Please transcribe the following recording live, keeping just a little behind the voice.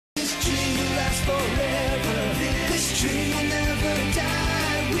dream will never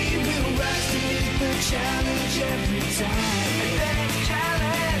die. We will rise to meet the challenge every time. The next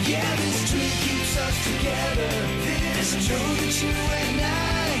challenge. Yeah, this dream keeps us together. This know that you and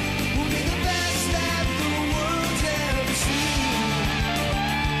I will be the best that the world's ever seen.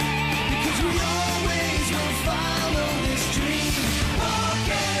 Because we always will follow this dream.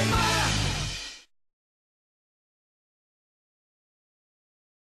 Pokémon!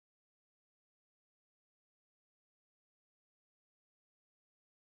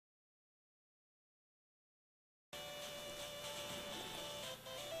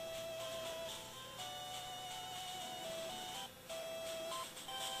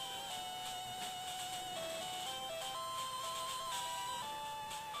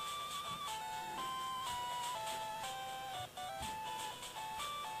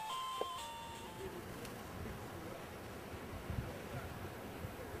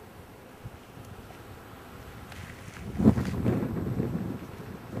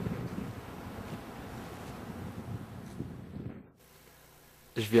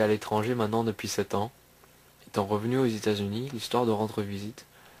 Je vis à l'étranger maintenant depuis 7 ans. Étant revenu aux États-Unis, l'histoire de rendre visite,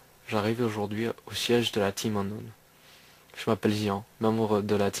 j'arrive aujourd'hui au siège de la Team Unknown. Je m'appelle Xian, membre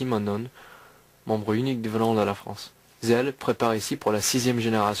de la Team Unknown, membre unique venant de la France. Zell prépare ici pour la 6e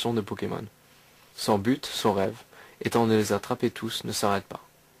génération de Pokémon. Son but, son rêve, étant de les attraper tous, ne s'arrête pas.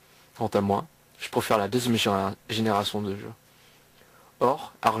 Quant à moi, je préfère la 2e génération de jeux.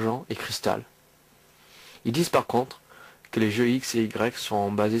 Or, argent et cristal. Ils disent par contre que les jeux X et Y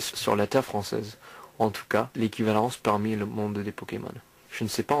sont basés sur la terre française, en tout cas l'équivalence parmi le monde des Pokémon. Je ne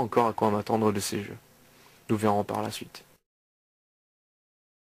sais pas encore à quoi m'attendre de ces jeux. Nous verrons par la suite.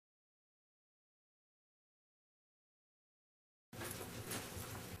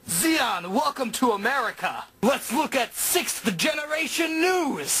 Xian, welcome to America! Let's look at 6th generation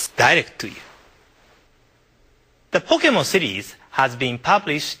news! Direct to you. The Pokémon series has been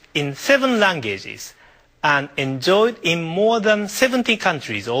published in 7 languages and enjoyed in more than 70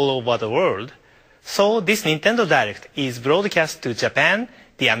 countries all over the world, so this Nintendo Direct is broadcast to Japan,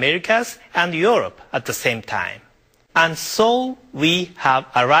 the Americas, and Europe at the same time. And so we have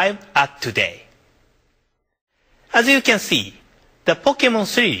arrived at today. As you can see, the Pokémon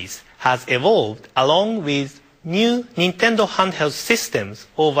series has evolved along with new Nintendo handheld systems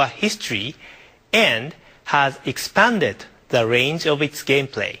over history and has expanded the range of its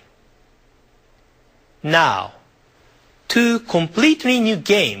gameplay. Now, 2 completely new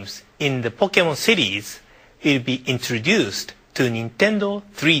games in the Pokémon series will be introduced to Nintendo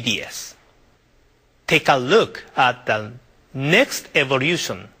 3DS. Take a look at the next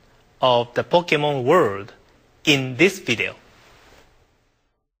evolution of the Pokémon world in this video.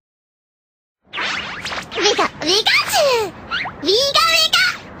 Pika, Pikachu! Pika, Pika!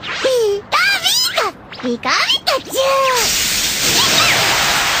 Pika, Pika! Pika, Pikachu!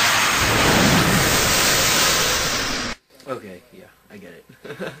 Okay, yeah, I get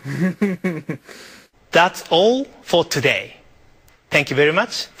it. That's all for today. Thank you very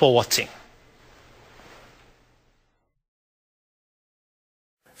much for watching.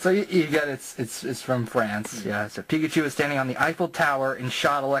 So you get it's from France. Yeah. So Pikachu is standing on the Eiffel Tower and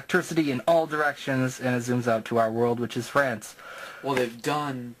shot electricity in all directions, and it zooms out to our world, which is France. Well, they've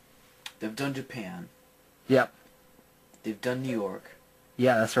done Japan. Yep. They've done New York.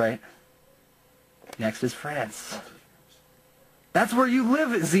 Yeah, that's right. Next is France. That's where you live,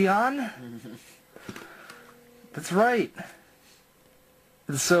 Xian. That's right.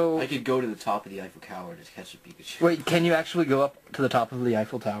 So I could go to the top of the Eiffel Tower to catch a Pikachu. wait, can you actually go up to the top of the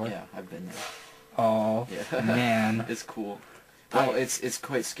Eiffel Tower? Yeah, I've been there. Oh, Yeah. man. It's cool. Well, it's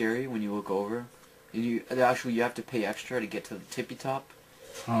quite scary when you look over. You have to pay extra to get to the tippy top.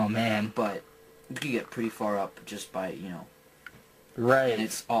 Oh, man. But you can get pretty far up just by, Right. and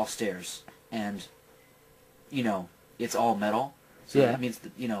it's all stairs. And, it's all metal. So Yeah. it means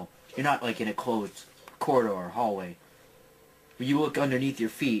that, you're not like in a closed corridor or hallway. When you look underneath your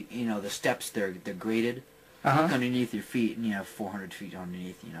feet, the steps, they're graded. Uh-huh. Look underneath your feet, and you have 400 feet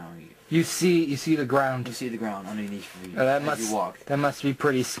underneath, You see the ground. You see the ground underneath your feet That as you walk. must be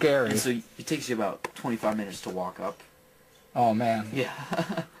pretty scary. And so it takes you about 25 minutes to walk up. Oh, man. Yeah.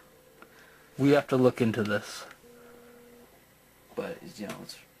 We have to look into this. But,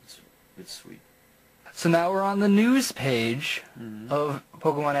 it's sweet. So now we're on the news page of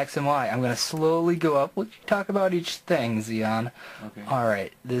Pokemon X and Y. I'm going to slowly go up. We'll talk about each thing, Xian. Okay.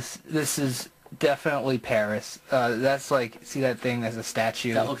 Alright, this is definitely Paris. That's like, see that thing? That's a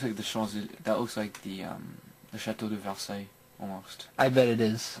statue. That looks like the Champs-Élysées. That looks like the Château de Versailles, almost. I bet it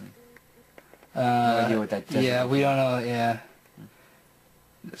is. No idea what that desert Yeah, is. we don't know, yeah.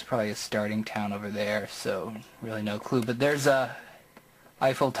 There's probably a starting town over there, so really no clue. But there's a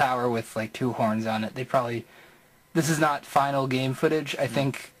Eiffel Tower with like 2 horns on it. They probably... This is not final game footage. I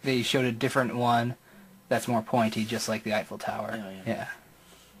think they showed a different one that's more pointy, just like the Eiffel Tower. Oh, yeah.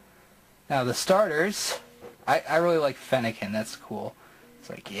 Now the starters, I really like Fennekin. That's cool. It's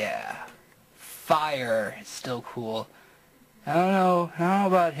like, yeah. Fire is still cool. I don't know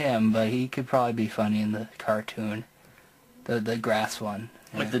about him, but he could probably be funny in the cartoon. The grass one.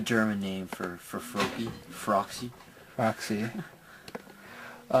 Like the German name for Frocky. Froxy. Froxy.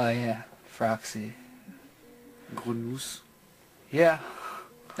 Oh yeah, Froxy. Grunus. Yeah.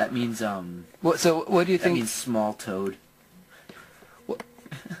 That means So what do you that think? means small toad.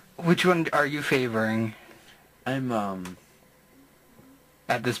 Which one are you favoring I'm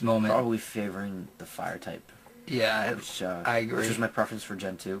at this moment? probably favoring the fire type. Yeah, Which, I agree. Which is my preference for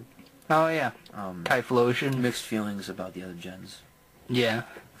Gen 2. Oh yeah, Typhlosion. Mixed feelings about the other gens, Yeah.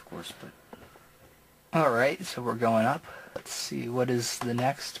 of course, but All right, so we're going up. Let's see, what is the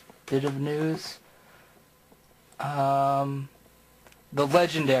next bit of news? The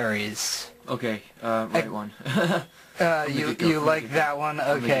legendaries. okay, right one. You like that one?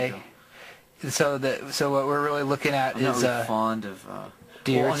 Okay. So what we're really looking at I'm not is really fond of.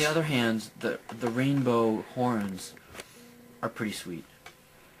 deers. Well, on the other hand, the rainbow horns are pretty sweet.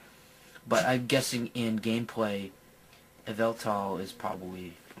 But I'm guessing in gameplay, Yveltal is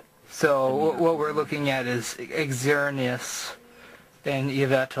probably... So what we're looking at is Xerneas and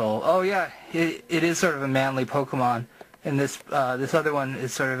Yveltal. Oh yeah, it is sort of a manly Pokemon, and this other one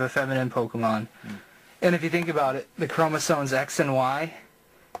is sort of a feminine Pokemon. And if you think about it, the chromosomes X and Y,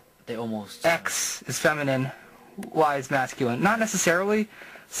 They almost... X is feminine, Y is masculine. Not necessarily.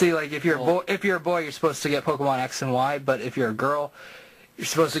 See, like if you're a boy, you're supposed to get Pokemon X and Y, but if you're a girl, you're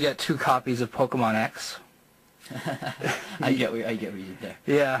supposed to get 2 copies of Pokemon X. I get what you did there.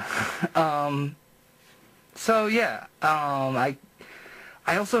 Yeah. So yeah. I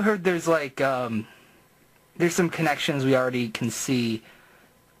also heard there's like there's some connections we already can see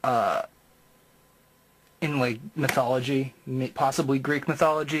in like mythology, possibly Greek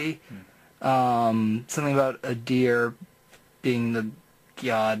mythology. Something about a deer being the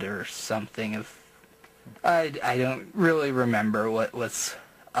god or something. I don't really remember what's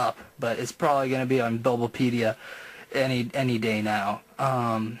up, but it's probably going to be on Bulbapedia any day now.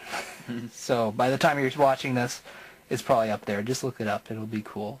 So by the time you're watching this, it's probably up there. Just look it up; it'll be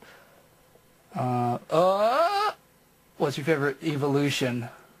cool. What's your favorite evolution?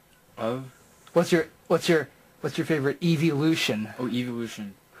 Of? What's your favorite evolution? Oh,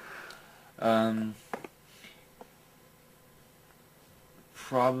 evolution.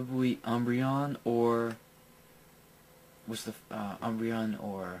 Probably Umbreon or... What's the... Umbreon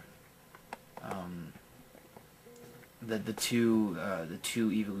or... The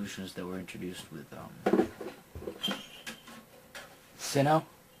two evolutions that were introduced with Sinnoh?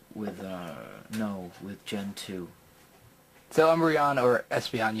 with Gen 2. So Umbreon or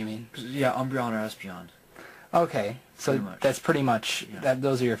Espeon, you mean? Yeah, Umbreon or Espeon. Okay, so Pretty much. that's pretty much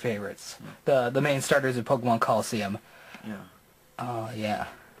those are your favorites. The main starters of Pokemon Coliseum. Yeah. Oh yeah.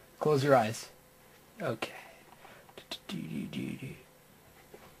 Close your eyes. Okay.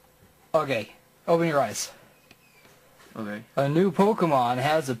 Okay. Open your eyes. Okay. A new Pokemon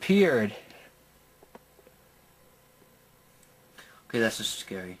has appeared. Okay, that's just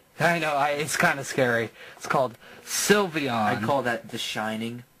scary. I know. It's kind of scary. It's called Sylveon. I'd call that the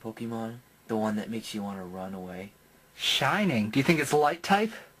Shining Pokemon. The one that makes you want to run away. Shining. Do you think it's Light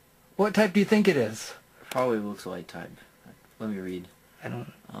type? What type do you think it is? Probably looks Light type. Let me read. I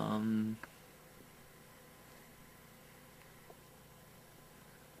don't...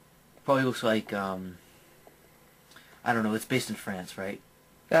 Probably looks like, I don't know, it's based in France, right?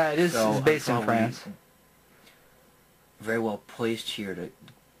 it is So it's based I'm in probably France. very well placed here to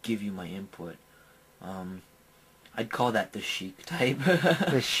give you my input. I'd call that the chic type.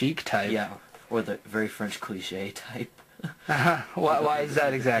 The Chic type? Yeah, or the very French cliche type. Why is that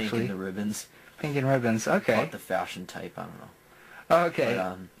The exactly? pink and the ribbons. Pink and ribbons. Call Okay. it the fashion type, I don't know. Okay.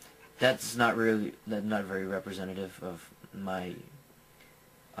 But, that's not very representative of my...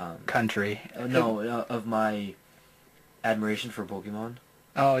 Country. of my admiration for Pokemon.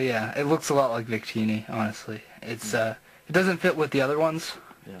 Oh yeah, it looks a lot like Victini, honestly. It's it doesn't fit with the other ones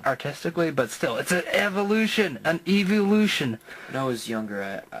artistically, but still, it's an evolution, an evolution. When I was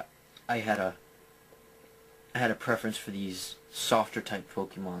younger, I had a preference for these softer type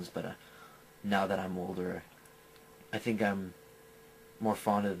Pokemons, but now that I'm older, I think I'm more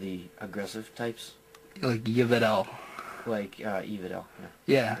fond of the aggressive types, Like Yveltal. like Evidel.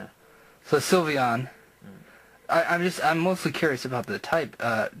 Yeah. So Sylveon. I'm mostly curious about the type.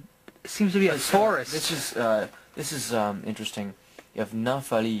 It seems to be a forest. This is interesting. You have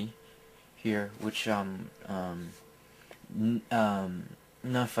Nafali here, which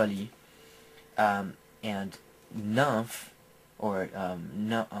Nafali and Nymph or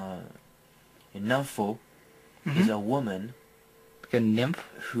Nympho is a woman Like a nymph?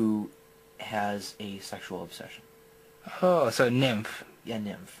 who has a sexual obsession. Oh, so nymph. Yeah,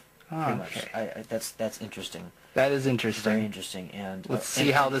 nymph. Oh, Pretty okay. much. That's interesting. That is interesting. Very interesting, and Let's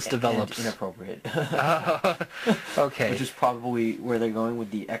see how this develops. And inappropriate. Okay. Which is probably where they're going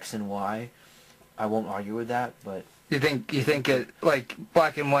with the X and Y. I won't argue with that, but You think it like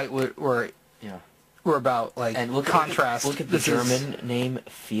black and white were yeah. about like And contrast. Look at the This is- German name,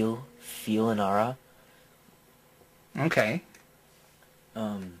 Fielenara. Okay.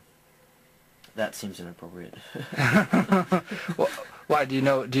 That seems inappropriate. Well, why do you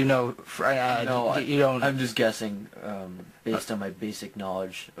know? No, you don't. I'm just guessing based on my basic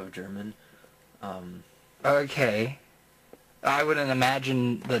knowledge of German. Okay. I wouldn't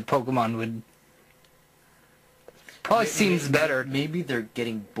imagine that Pokemon would. Probably seems better. Maybe they're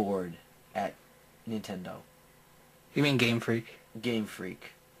getting bored at Nintendo. You mean Game Freak? Game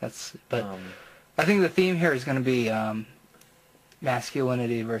Freak. But I think the theme here is going to be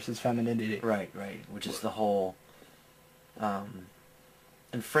masculinity versus femininity. Right, which is the whole.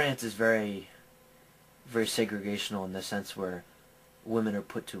 And France is very, very segregational in the sense where women are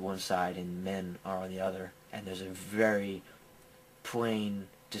put to one side and men are on the other, and there's a very plain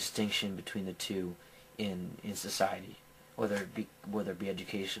distinction between the two in society, whether it be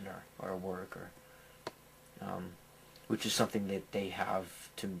education or work or, which is something that they have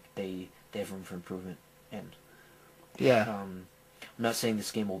room for improvement. And Yeah. I'm not saying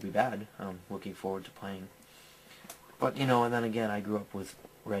this game will be bad. I'm looking forward to playing. But, and then again, I grew up with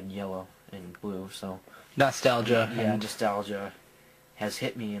red and yellow and blue, so... Nostalgia. Yeah, and nostalgia has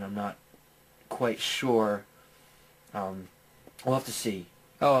hit me, and I'm not quite sure. We'll have to see.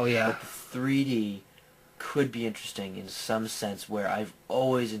 Oh, yeah. But the 3D could be interesting in some sense, where I've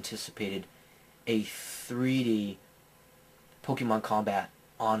always anticipated a 3D Pokemon combat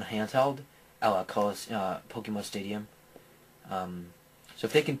on handheld, a la Kalos, Pokemon Stadium. So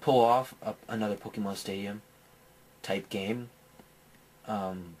if they can pull off another Pokemon Stadium type game,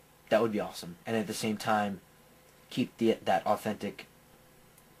 that would be awesome. And at the same time, keep that authentic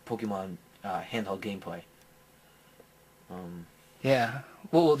Pokemon handheld gameplay. Yeah.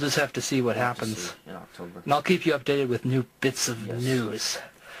 Well, we'll just have to see what We'll have to happens. see in October. And I'll keep you updated with new bits of Yes. news.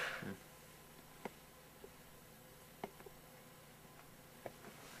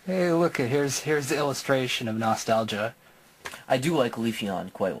 Hey, look! Here's the illustration of nostalgia. I do like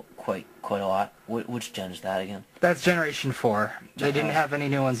Leafeon quite a lot. Which gen is that again? That's Generation 4. They didn't have any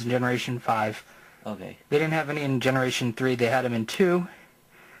new ones in Generation 5. Okay. They didn't have any in Generation 3. They had them in 2.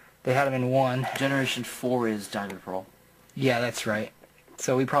 They had them in 1. Generation 4 is Diamond Pearl. Yeah, that's right.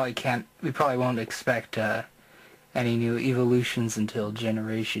 So we probably won't expect any new evolutions until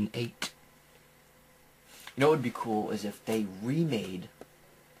Generation 8. You know what would be cool is if they remade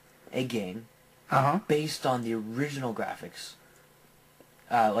a game Uh-huh. based on the original graphics,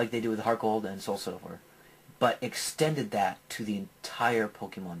 like they do with Heart Gold and Soul Silver, but extended that to the entire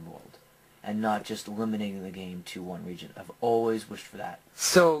Pokemon world, and not just eliminating the game to one region. I've always wished for that.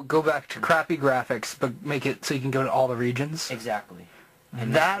 So go back to crappy graphics, but make it so you can go to all the regions? Exactly.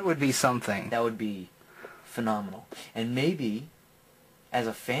 And That would be something. that would be phenomenal. And maybe, as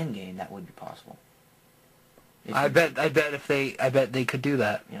a fan game, that would be possible. I bet they could do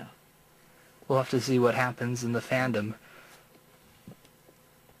that. Yeah. We'll have to see what happens in the fandom.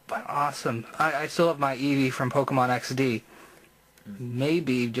 But awesome. I still have my Eevee from Pokemon XD.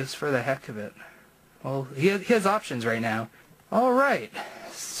 Maybe just for the heck of it. Well, he has options right now. Alright.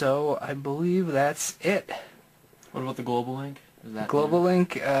 So I believe that's it. What about the Global Link? Is that Global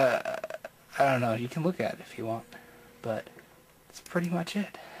Link, I don't know. You can look at it if you want. But that's pretty much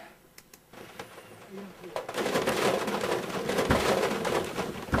it.